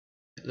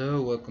Hello,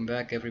 welcome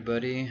back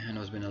everybody. I know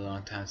it's been a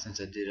long time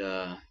since I did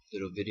a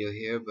little video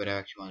here, but I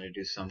actually wanted to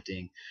do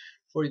something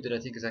for you that I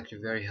think is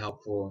actually very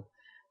helpful.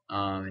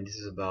 And this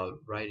is about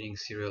writing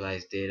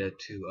serialized data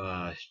to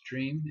a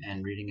stream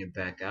and reading it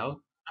back out,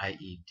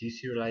 i.e.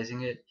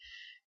 deserializing it.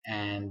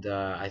 And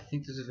I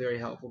think this is very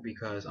helpful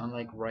because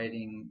unlike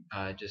writing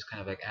just kind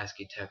of like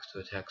ASCII text to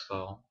a text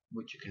file,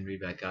 which you can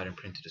read back out and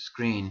print to the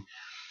screen,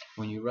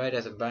 when you write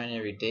as a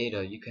binary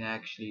data, you can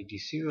actually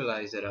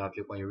deserialize that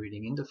object when you're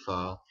reading in the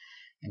file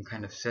and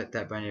kind of set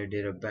that binary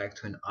data back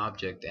to an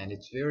object. And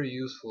it's very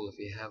useful if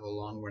you have a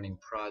long running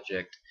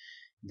project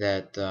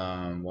that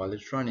while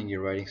it's running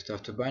you're writing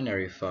stuff to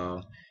binary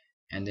file,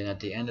 and then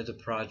at the end of the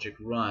project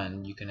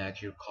run you can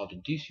actually call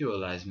the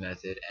deserialize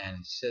method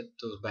and set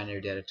those binary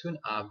data to an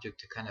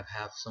object to kind of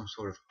have some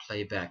sort of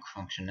playback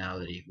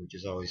functionality, which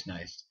is always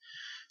nice.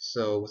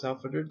 So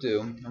without further ado,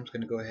 I'm just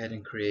going to go ahead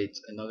and create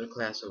another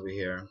class over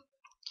here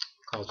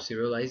called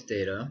serialized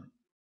data,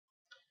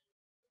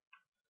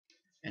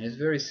 and it's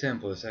very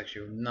simple. It's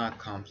actually not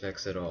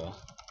complex at all.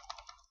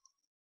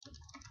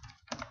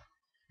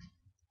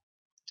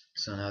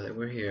 So now that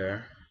we're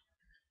here,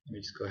 let me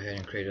just go ahead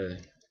and create an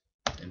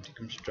empty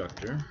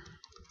constructor.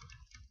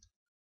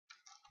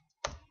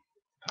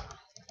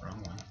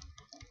 Wrong one.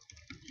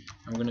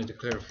 I'm going to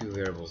declare a few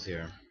variables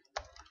here.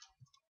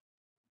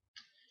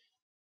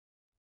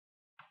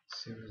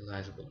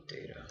 Serializable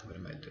data. What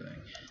am I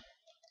doing?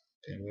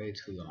 Been way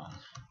too long.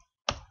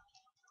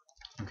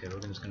 Okay,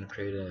 we're just going to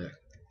create a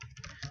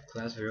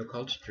class variable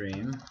called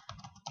stream.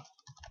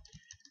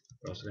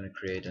 We're also going to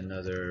create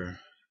another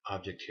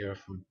object here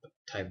from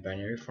type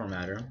binary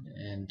formatter,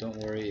 and don't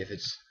worry if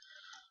it's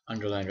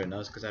underlined right now,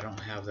 is because I don't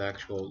have the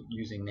actual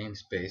using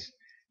namespace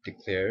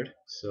declared,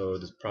 so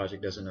this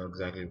project doesn't know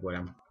exactly what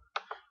I'm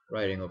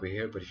writing over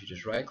here. But if you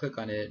just right click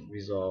on it,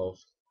 resolve,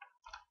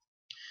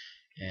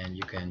 and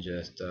you can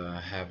just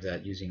have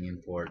that using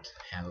import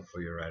handled for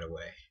you right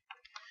away.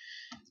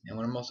 And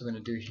what I'm also going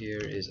to do here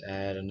is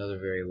add another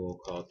variable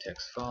called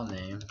text file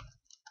name.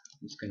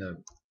 I'm just going to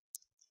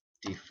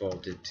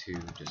default it to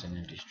just an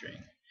empty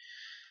string.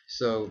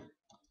 So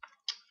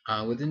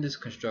within this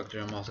constructor,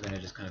 I'm also going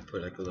to just kind of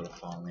put like a little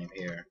file name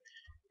here.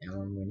 And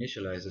when we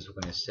initialize this, we're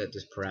going to set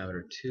this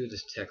parameter to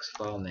this text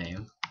file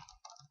name.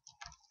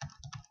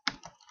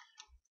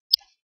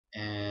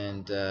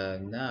 And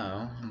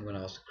now I'm going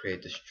to also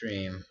create the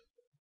stream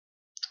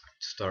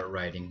to start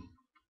writing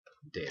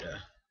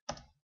data.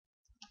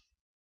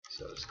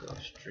 So let's go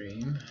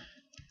stream.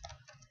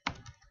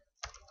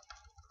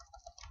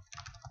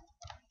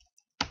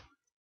 I'm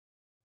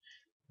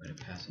going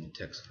to pass in the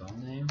text file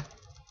name.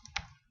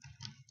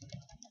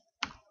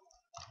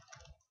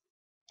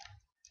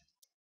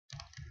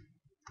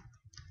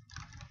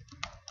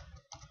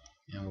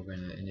 And we're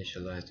going to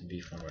initialize the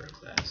bFormatter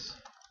class.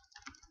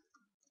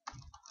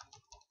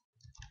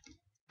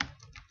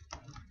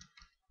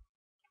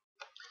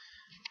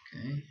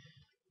 Okay.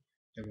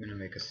 Then we're going to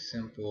make a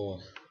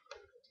simple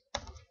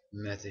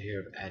method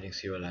here of adding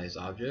serialized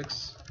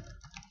objects.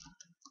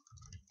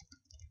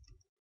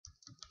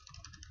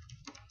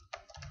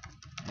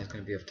 And it's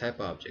going to be of type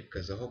object,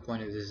 because the whole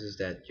point of this is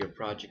that your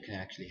project can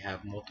actually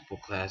have multiple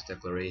class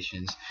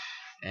declarations,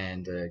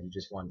 and you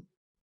just want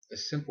a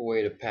simple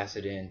way to pass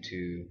it in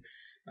to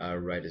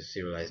write a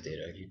serialized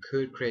data. You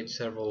could create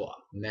several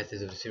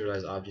methods of a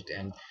serialized object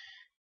and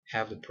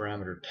have the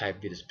parameter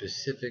type be the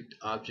specific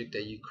object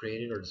that you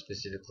created or the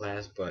specific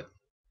class, but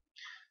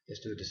let's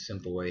do it the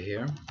simple way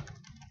here.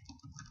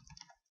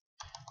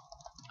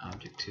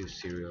 Object to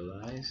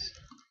serialize.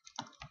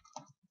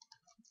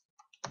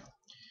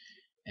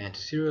 And to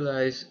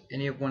serialize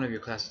any of one of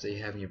your classes that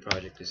you have in your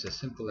project, it's as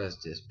simple as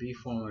this: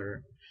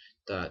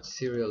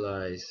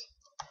 bFormatter.serialize.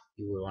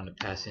 You will want to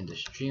pass in the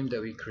stream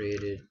that we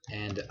created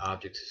and the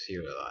object to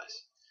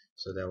serialize.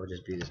 So that would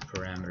just be this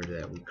parameter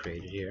that we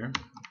created here,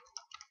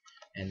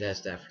 and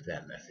that's that for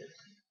that method.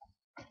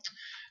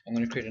 I'm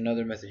going to create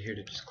another method here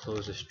to just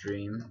close the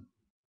stream.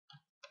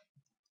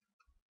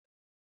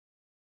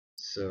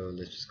 So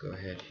let's just go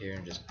ahead here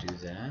and just do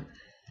that.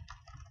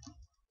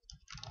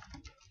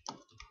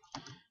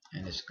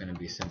 And it's going to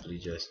be simply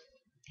just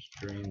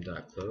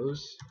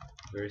stream.close.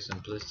 Very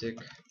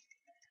simplistic.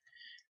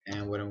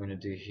 And what I'm going to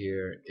do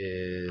here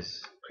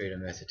is create a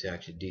method to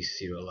actually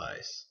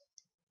deserialize.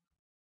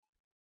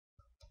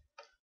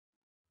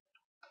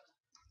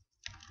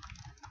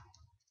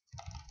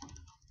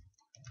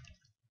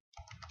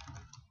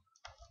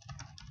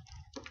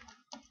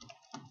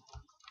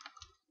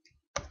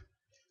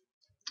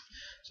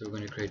 So we're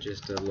going to create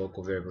just a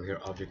local variable here,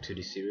 object to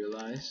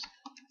deserialize.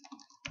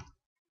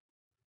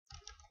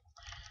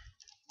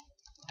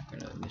 I'm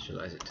going to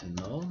initialize it to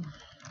null.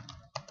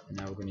 And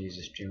now we're going to use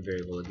the stream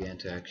variable again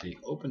to actually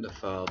open the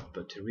file,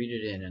 but to read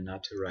it in and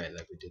not to write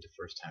like we did the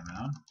first time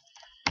around.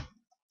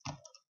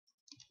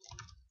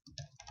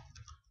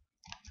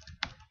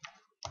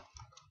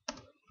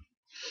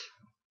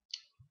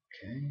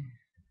 Okay.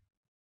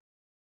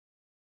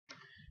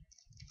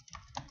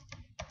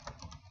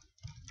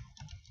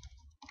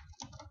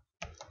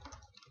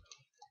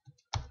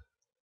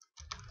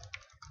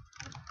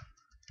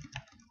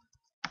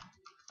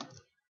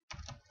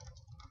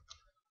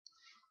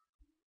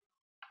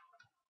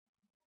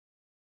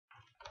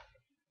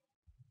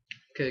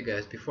 Okay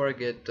guys, before I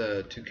get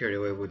too carried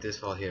away with this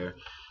file here,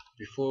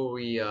 before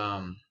we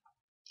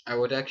I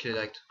would actually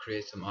like to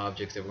create some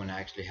objects that we're going to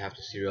actually have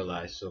to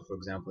serialize. So for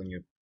example, in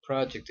your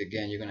project,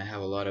 again, you're going to have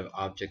a lot of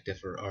object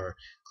or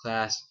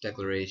class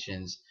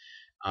declarations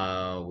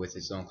with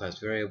its own class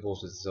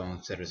variables, with its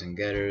own setters and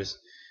getters.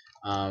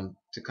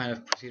 To kind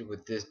of proceed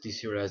with this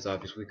deserialized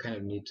objects, we kind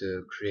of need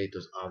to create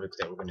those objects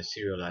that we're going to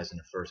serialize in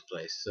the first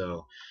place.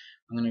 So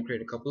I'm going to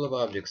create a couple of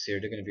objects here.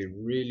 They're going to be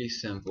really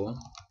simple.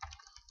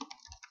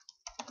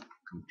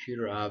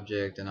 Computer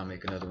object, and I'll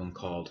make another one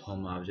called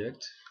home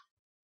object.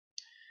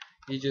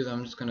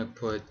 I'm just going to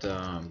put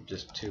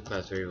just two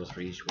class variables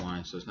for each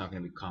one, so it's not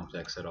going to be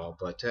complex at all.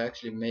 But to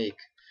actually make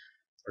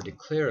or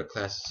declare a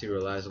class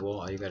serializable,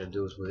 all you got to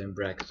do is within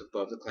brackets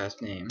above the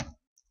class name,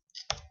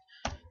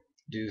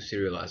 do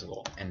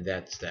serializable, and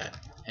that's that.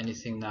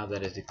 Anything now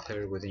that is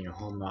declared within your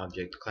home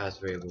object class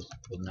variables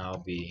will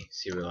now be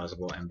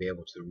serializable and be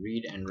able to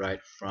read and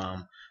write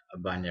from a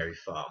binary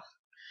file.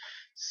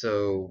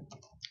 So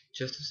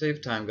just to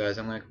save time, guys,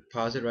 I'm going to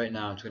pause it right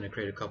now. I'm just going to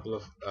create a couple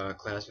of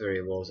class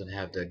variables and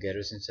have the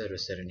getters and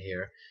setters set in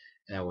here,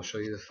 and I will show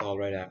you the file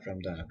right after I'm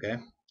done, okay?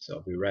 So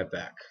I'll be right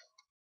back.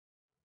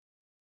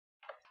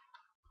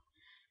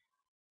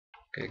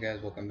 Okay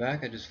guys, welcome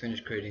back. I just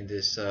finished creating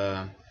this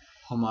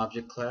home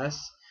object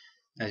class.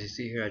 As you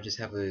see here, I just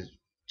have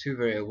two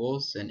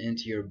variables, an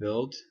integer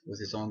build with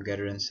its own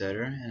getter and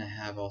setter, and I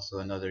have also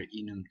another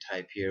enum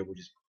type here, which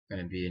is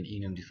going to be an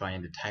enum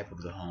defining the type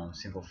of the home,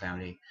 single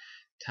family,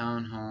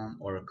 townhome,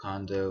 or a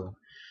condo.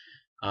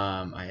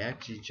 I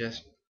actually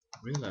just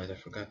realized I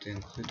forgot to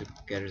include the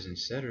getters and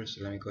setters,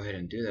 so let me go ahead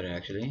and do that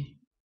actually.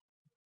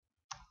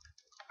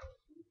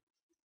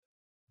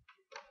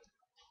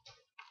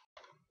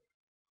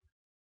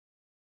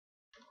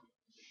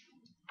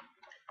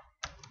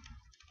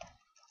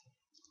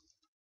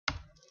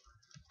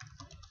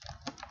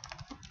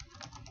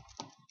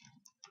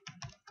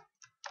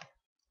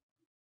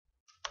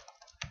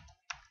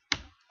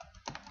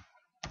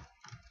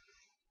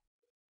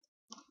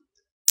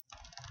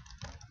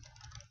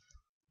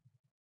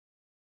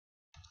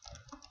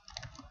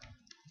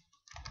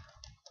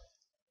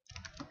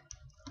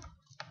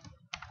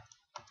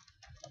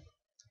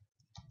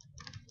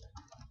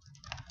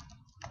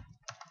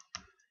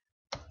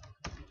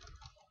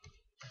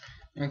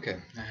 Okay,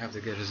 I have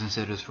the getters and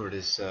setters for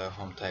this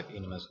home type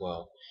enum as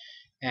well.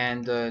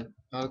 And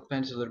I'll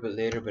explain this a little bit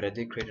later, but I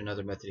did create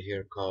another method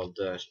here called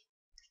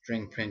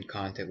string print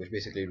content, which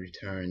basically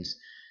returns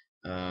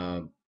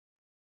uh,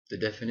 the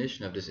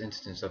definition of this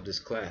instance of this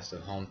class, the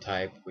home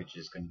type, which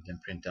is going to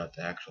then print out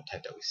the actual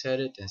type that we set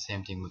it, and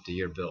same thing with the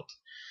year built.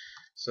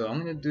 So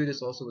I'm going to do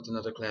this also with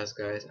another class,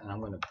 guys, and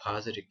I'm going to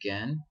pause it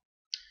again.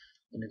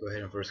 Let me go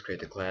ahead and first create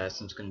the class.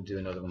 I'm just going to do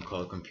another one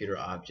called computer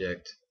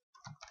object.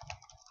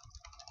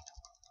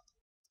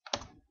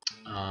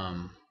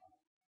 Um,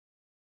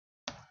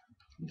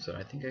 so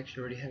I think I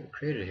actually already have it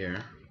created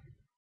here.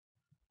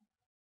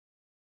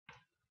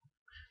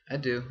 I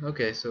do.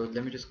 Okay, so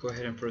let me just go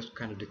ahead and first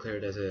kind of declare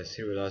it as a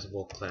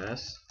serializable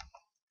class.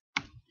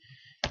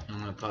 I'm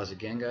going to pause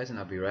again, guys, and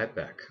I'll be right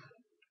back.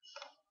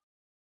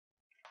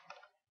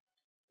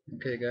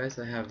 Okay guys,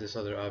 I have this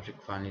other object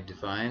finally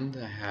defined.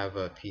 I have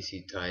a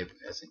PC type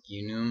as an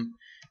enum,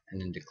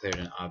 and then declared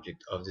an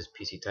object of this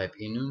PC type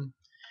enum.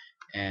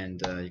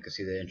 And you can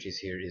see the entries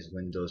here is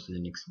Windows,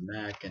 Linux, and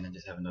Mac, and I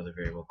just have another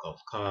variable called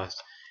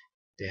cost.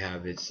 They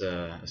have its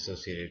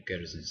associated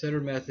getters and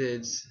setter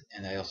methods,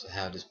 and I also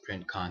have this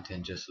print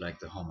content just like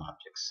the home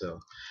object.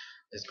 So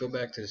let's go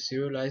back to the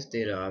serialized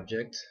data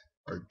object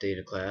or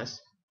data class,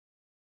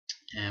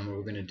 and what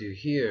we're going to do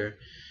here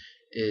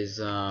is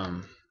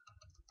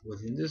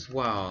within this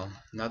while,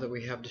 now that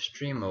we have the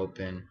stream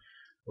open,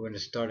 we're going to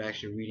start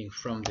actually reading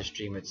from the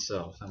stream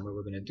itself. And what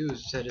we're going to do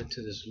is set it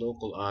to this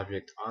local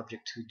object,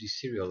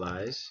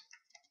 object2deserialize.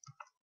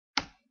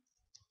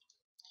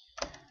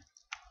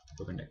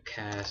 We're going to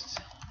cast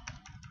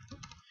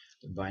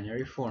the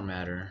binary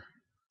formatter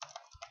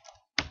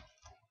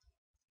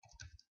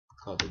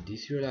called the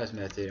deserialize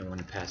method, and we're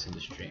going to pass in the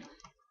stream.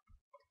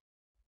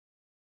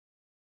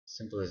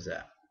 Simple as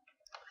that.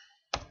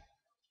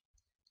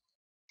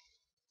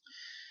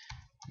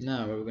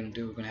 Now what we're going to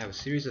do, we're going to have a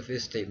series of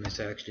if statements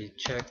to actually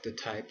check the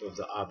type of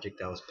the object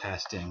that was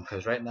passed in,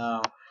 because right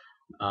now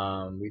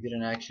we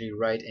didn't actually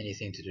write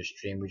anything to the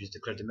stream, we just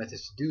declared the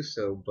methods to do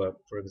so. But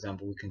for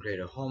example, we can create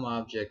a home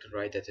object,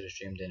 write that to the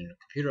stream, then a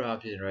computer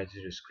object and write it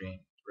to the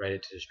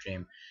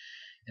stream,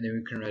 and then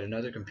we can write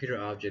another computer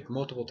object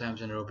multiple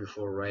times in a row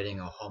before writing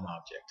a home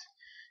object.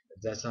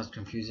 If that sounds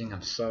confusing,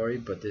 I'm sorry,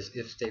 but this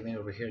if statement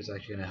over here is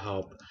actually going to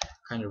help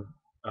kind of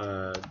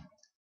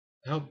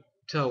help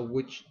tell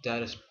which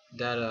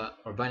data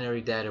or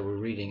binary data we're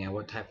reading and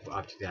what type of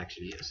object it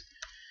actually is.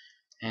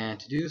 And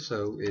to do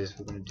so is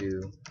we're going to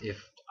do if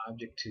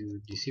object to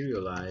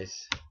deserialize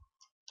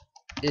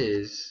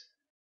is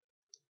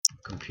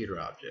computer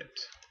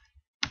object.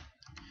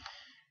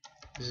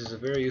 This is a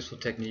very useful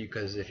technique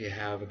because if you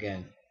have,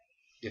 again,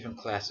 different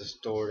classes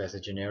stored as a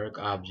generic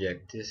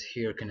object, this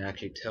here can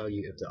actually tell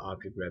you if the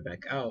object read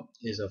back out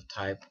is of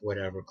type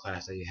whatever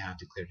class that you have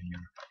declared in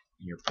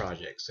your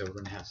project. So we're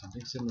going to have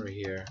something similar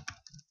here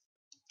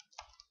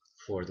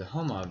for the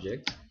home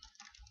object.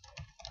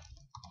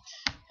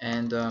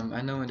 And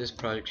I know in this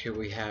project here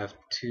we have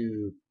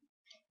two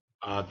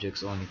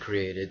objects only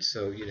created,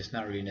 so it's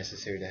not really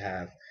necessary to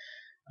have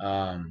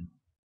um,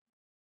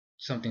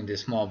 something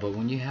this small. But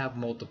when you have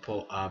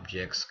multiple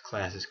objects,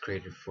 classes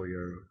created for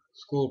your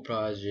school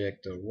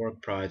project or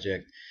work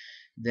project,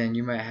 then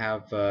you might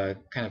have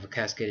kind of a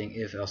cascading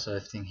if else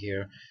if thing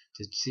here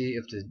to see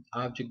if the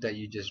object that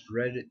you just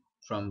read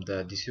from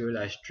the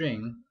deserialized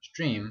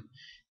stream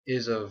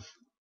is of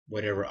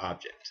whatever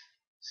object.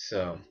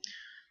 So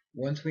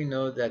once we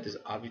know that this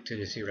object to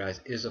deserialize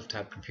is of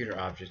type computer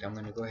object, I'm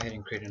going to go ahead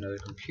and create another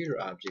computer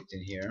object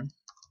in here,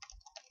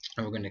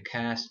 and we're going to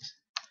cast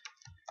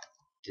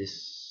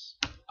this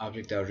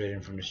object that was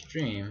written from the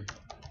stream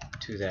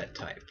to that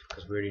type,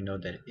 because we already know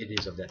that it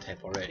is of that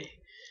type already.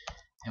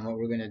 And what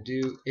we're going to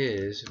do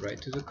is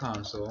write to the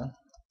console,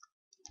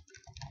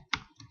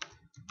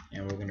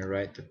 and we're going to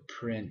write the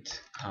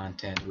print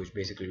content, which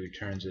basically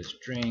returns a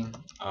string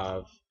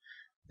of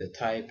the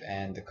type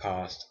and the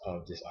cost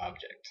of this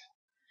object.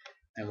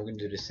 And we're going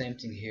to do the same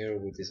thing here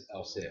with this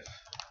else if.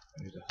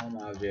 There's the home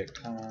object,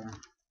 home.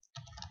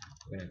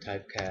 We're going to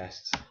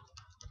typecast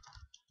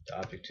the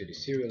object to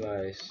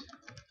deserialize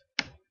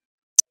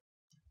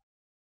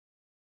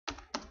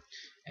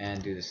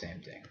and do the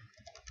same thing.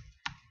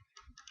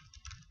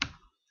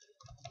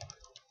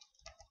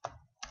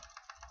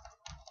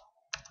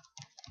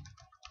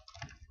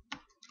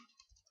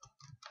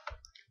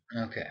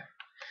 Okay,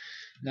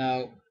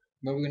 now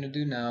what we're going to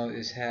do now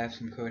is have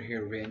some code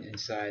here written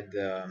inside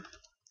the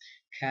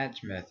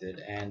catch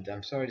method, and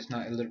I'm sorry it's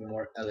not a little bit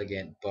more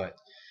elegant, but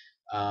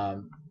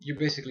you're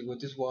basically, what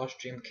this wall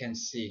stream can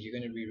see, you're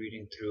going to be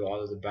reading through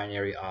all of the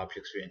binary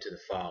objects written to the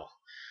file.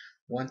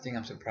 One thing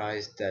I'm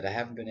surprised that I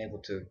haven't been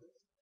able to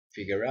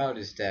figure out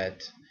is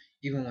that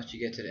even once you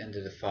get to the end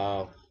of the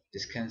file,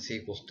 this can see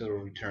will still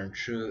return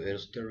true. It'll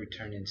still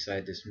return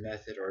inside this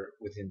method or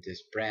within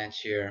this branch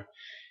here,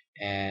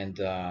 and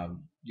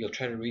you'll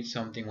try to read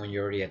something when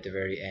you're already at the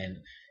very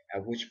end,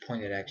 at which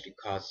point it actually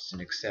causes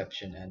an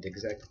exception, and the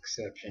exact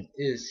exception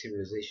is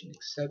serialization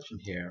exception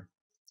here.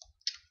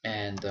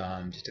 And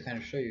just to kind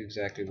of show you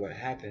exactly what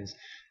happens,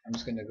 I'm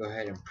just going to go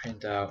ahead and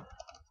print out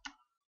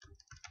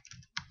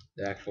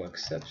the actual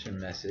exception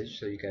message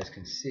so you guys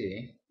can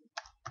see.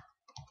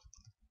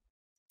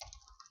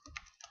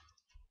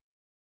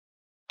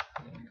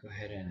 Let me go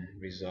ahead and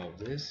resolve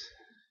this.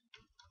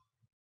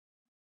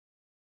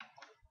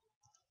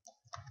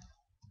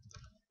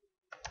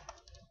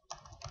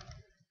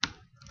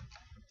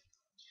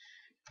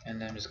 And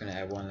then I'm just going to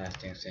add one last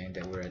thing saying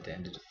that we're at the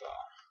end of the file.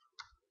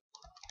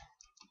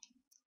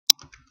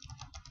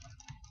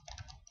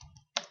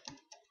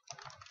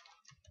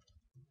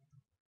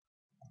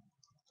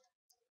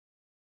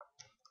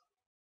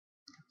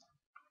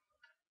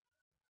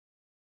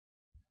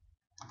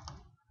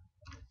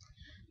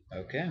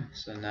 Okay,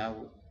 so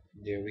now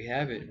there we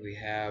have it. We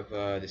have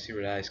the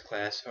serialized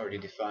class already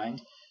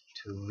defined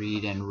to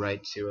read and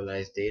write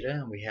serialized data,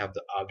 and we have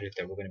the object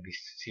that we're going to be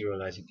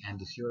serializing and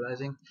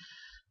deserializing.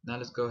 Now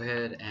let's go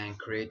ahead and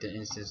create an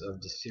instance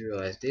of the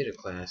serialized data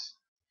class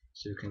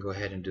so we can go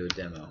ahead and do a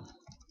demo.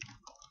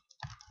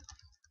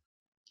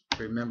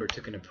 Remember,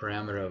 taking a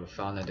parameter of a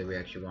file name that we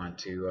actually want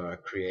to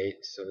create,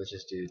 so let's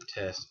just do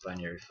test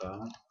binary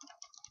file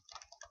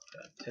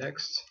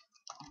text,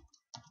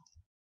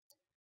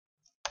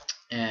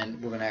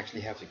 and we're going to actually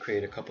have to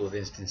create a couple of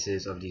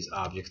instances of these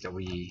objects that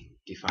we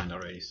defined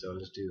already. So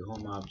let's do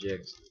home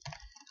object.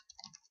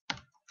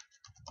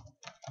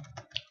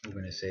 We're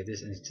going to say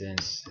this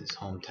instance, its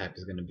home type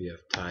is going to be of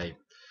type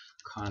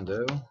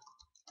condo,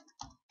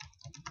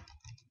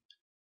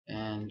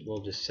 and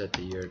we'll just set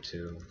the year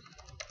to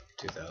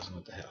 2000.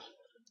 What the hell.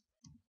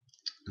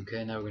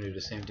 Okay, now we're going to do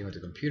the same thing with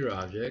the computer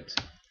object.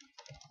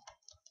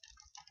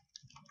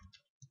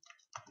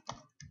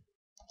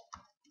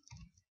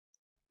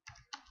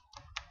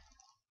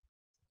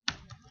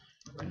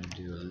 We're going to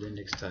do a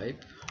Linux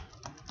type,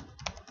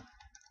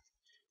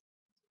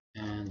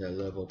 and the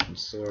level open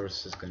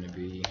source is going to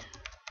be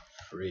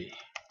free.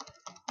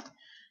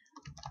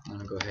 I'm going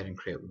to go ahead and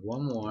create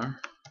one more.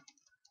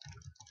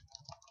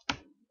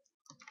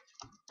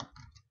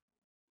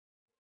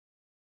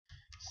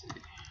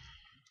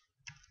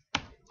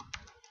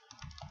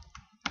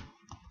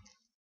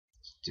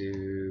 Let's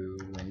do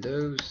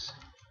Windows.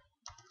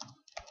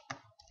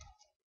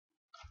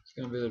 It's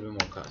going to be a little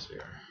bit more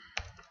costlier.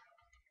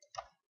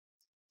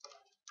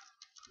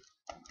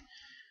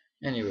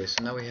 Anyway,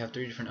 so now we have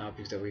three different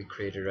objects that we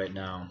created right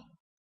now.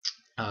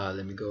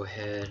 Let me go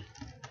ahead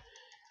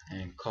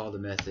and call the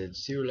method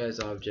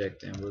serialize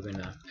object, and we're going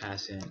to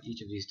pass in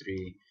each of these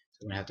three. So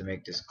we're going to have to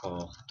make this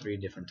call 3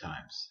 different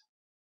times.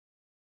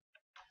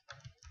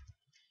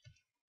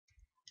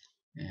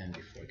 And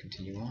before I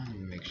continue on, let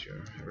me make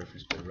sure I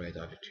reference the right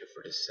object here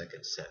for the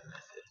second set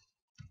method.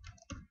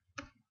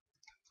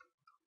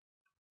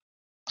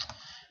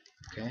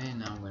 Okay,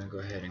 now I'm going to go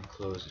ahead and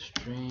close the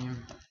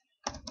stream,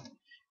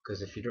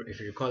 because if you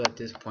recall, at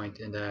this point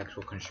in the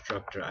actual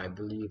constructor, I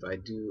believe I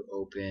do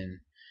open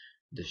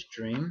the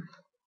stream,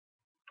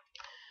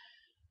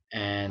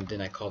 and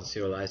then I call the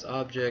serialize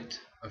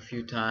object a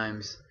few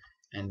times,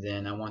 and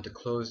then I want to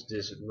close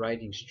this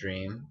writing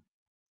stream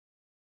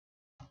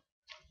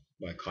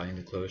by calling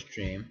the close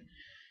stream.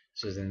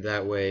 So then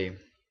that way,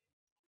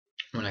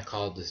 when I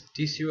call this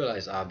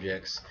deserialize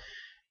objects,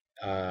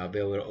 I'll be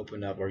able to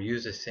open up or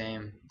use the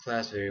same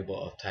class variable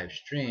of type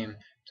stream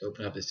to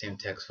open up the same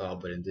text file,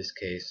 but in this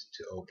case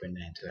to open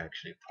and to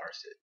actually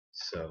parse it.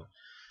 So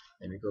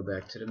let me go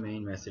back to the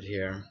main method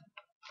here.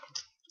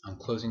 I'm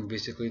closing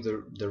basically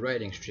the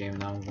writing stream.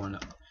 Now I'm going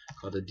to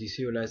call the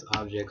deserialize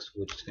objects,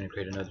 which is going to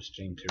create another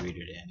stream to read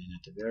it in. And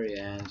at the very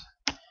end,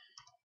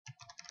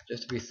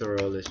 just to be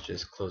thorough, let's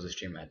just close the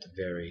stream at the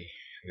very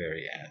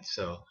end.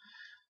 So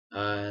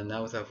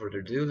now without further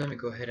ado, let me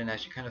go ahead and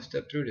actually kind of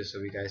step through this so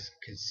you guys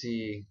can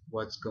see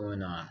what's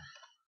going on.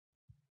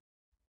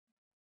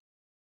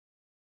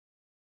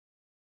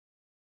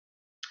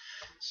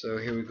 So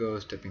here we go,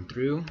 stepping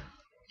through.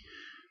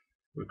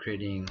 We're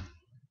creating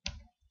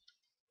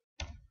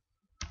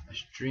a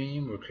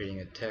stream, we're creating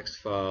a text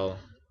file,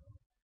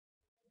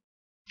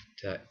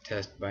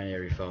 test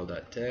binary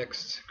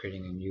file.text,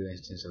 creating a new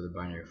instance of the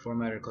binary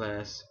formatter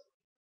class.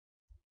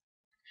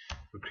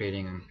 We're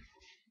creating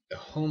a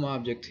home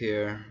object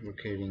here, we're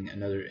creating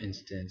another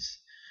instance,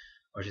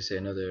 or I should say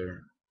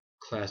another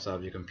class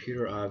object,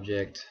 computer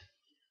object.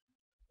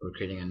 We're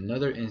creating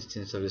another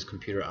instance of this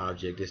computer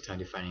object, this time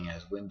defining it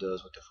as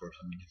Windows, with the first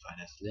one being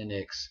defined as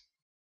Linux.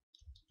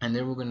 And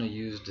then we're going to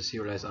use the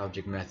serialize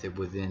object method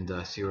within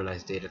the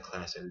serialized data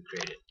class that we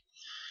created.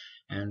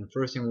 And the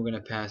first thing we're going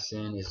to pass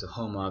in is the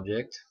home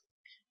object.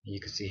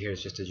 You can see here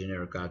it's just a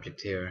generic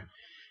object here.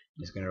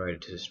 It's going to write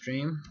it to the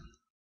stream.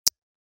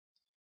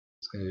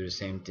 It's going to do the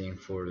same thing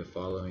for the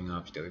following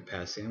object that we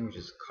pass in, which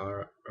is a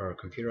car or a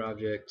computer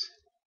object.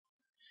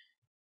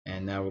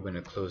 And now we're going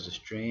to close the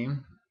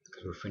stream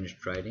because we're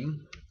finished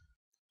writing.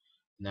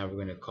 Now we're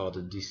going to call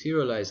the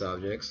deserialize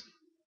objects,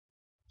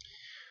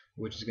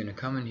 which is going to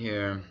come in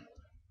here,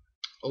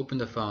 open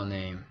the file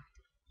name,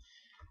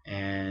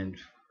 and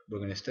we're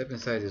going to step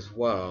inside this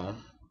while.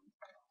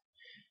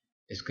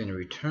 It's going to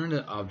return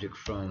the object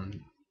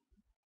from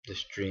the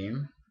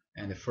stream,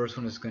 and the first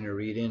one is going to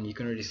read in. You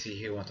can already see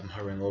here once I'm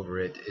hovering over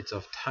it, it's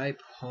of type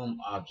home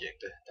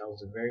object. That was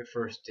the very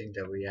first thing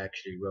that we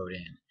actually wrote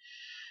in.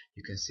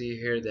 You can see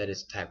here that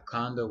it's type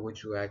condo,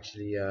 which we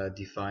actually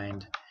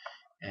defined.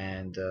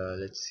 And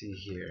let's see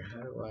here,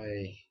 how do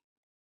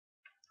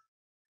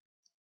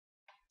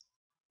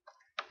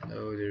I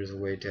know there's a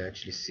way to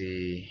actually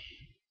see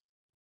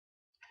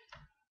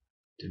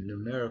the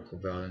numerical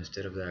value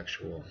instead of the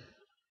actual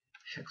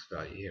hex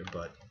value here,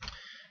 but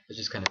let's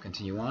just kind of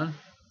continue on.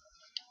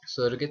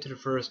 So to get to the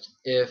first,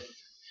 if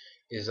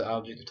is the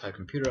object of type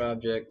computer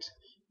object,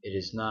 it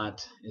is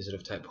not. Is it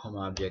of type home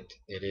object?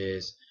 It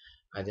is.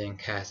 I then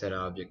cast that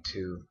object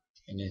to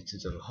an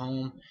instance of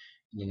home,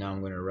 and then now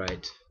I'm going to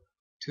write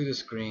to the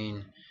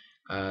screen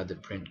the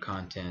print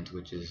content,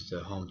 which is the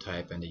home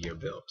type and the year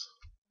built.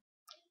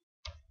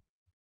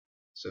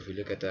 So if you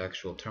look at the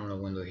actual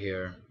terminal window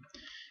here,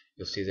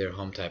 you'll see there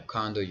home type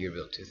condo, year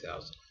built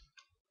 2000.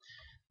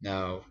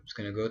 Now it's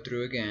going to go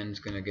through again, it's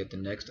going to get the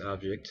next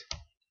object,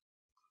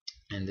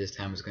 and this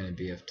time it's going to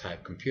be of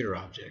type computer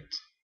object.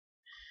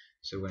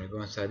 So we're going to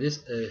go inside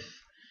this if,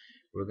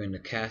 we're going to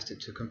cast it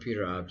to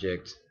computer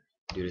object,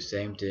 do the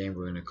same thing,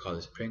 we're going to call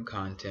this print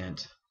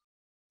content,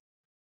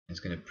 and it's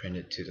going to print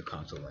it to the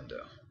console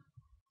window.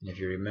 And if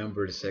you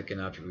remember, the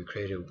second object we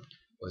created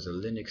was a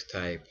Linux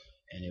type,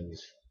 and it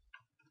was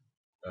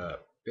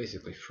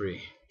basically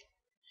free.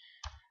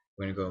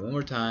 We're going to go one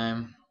more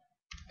time.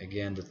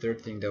 Again, the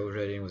third thing that was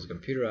read in was a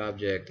computer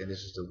object, and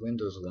this is the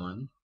Windows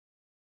one.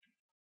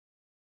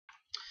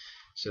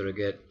 So to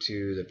get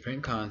to the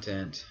print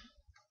content,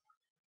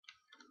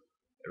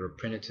 we'll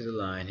print it to the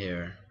line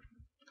here,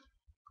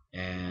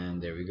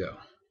 and there we go.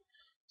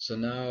 So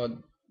now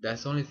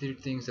that's the only three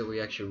things that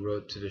we actually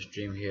wrote to the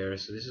stream here.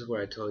 So this is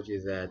where I told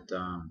you that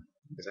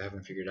because I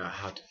haven't figured out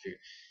how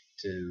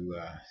to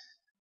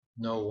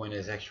know when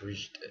it's actually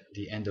reached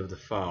the end of the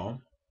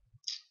file.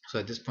 So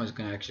at this point it's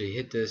going to actually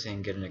hit this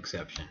and get an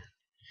exception.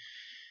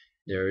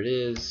 There it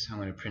is. I'm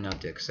going to print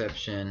out the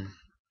exception.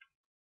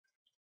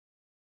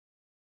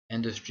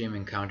 End of stream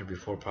encounter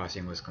before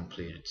processing was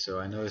completed. So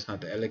I know it's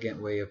not the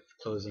elegant way of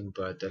closing,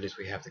 but at least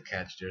we have the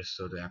catch there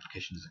so the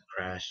application doesn't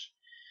crash.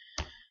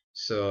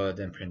 So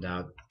then print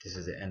out this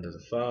is the end of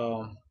the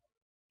file.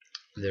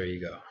 There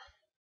you go.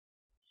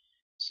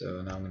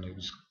 So now I'm going to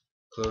just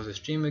close the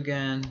stream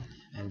again,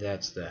 and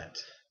that's that.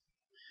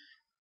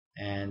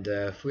 And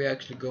if we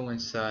actually go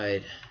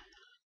inside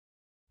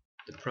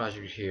the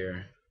project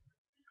here,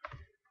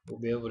 we'll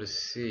be able to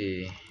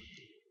see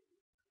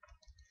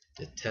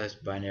the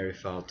test binary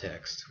file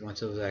text.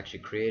 Once it was actually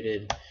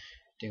created,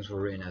 things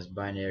were written as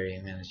binary,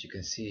 and as you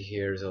can see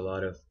here, there's a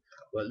lot of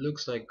what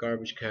looks like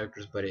garbage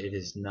characters, but it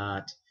is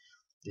not.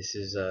 This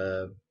is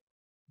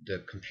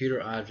the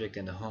computer object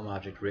and the home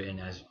object written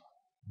as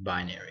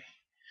binary.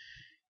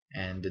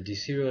 And the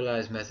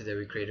deserialized method that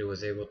we created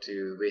was able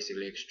to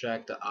basically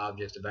extract the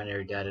objects, the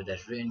binary data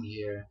that's written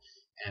here,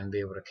 and be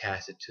able to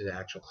cast it to the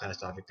actual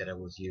class object that I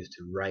was used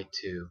to write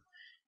to,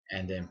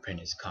 and then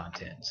print its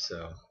content.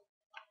 So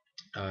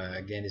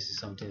again, this is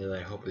something that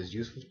I hope is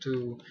useful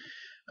to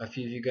a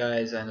few of you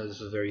guys. I know this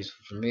was very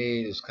useful for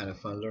me. It was kind of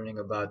fun learning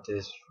about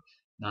this,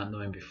 not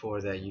knowing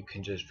before that you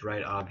can just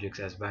write objects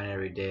as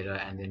binary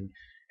data and then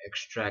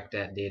extract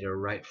that data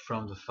right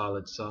from the file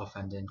itself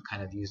and then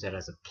kind of use that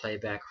as a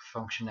playback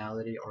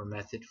functionality or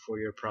method for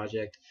your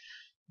project.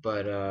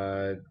 But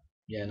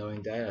yeah,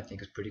 knowing that I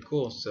think is pretty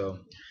cool. So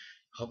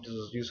hope this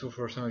was useful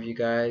for some of you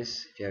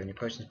guys. If you have any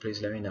questions,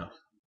 please let me know.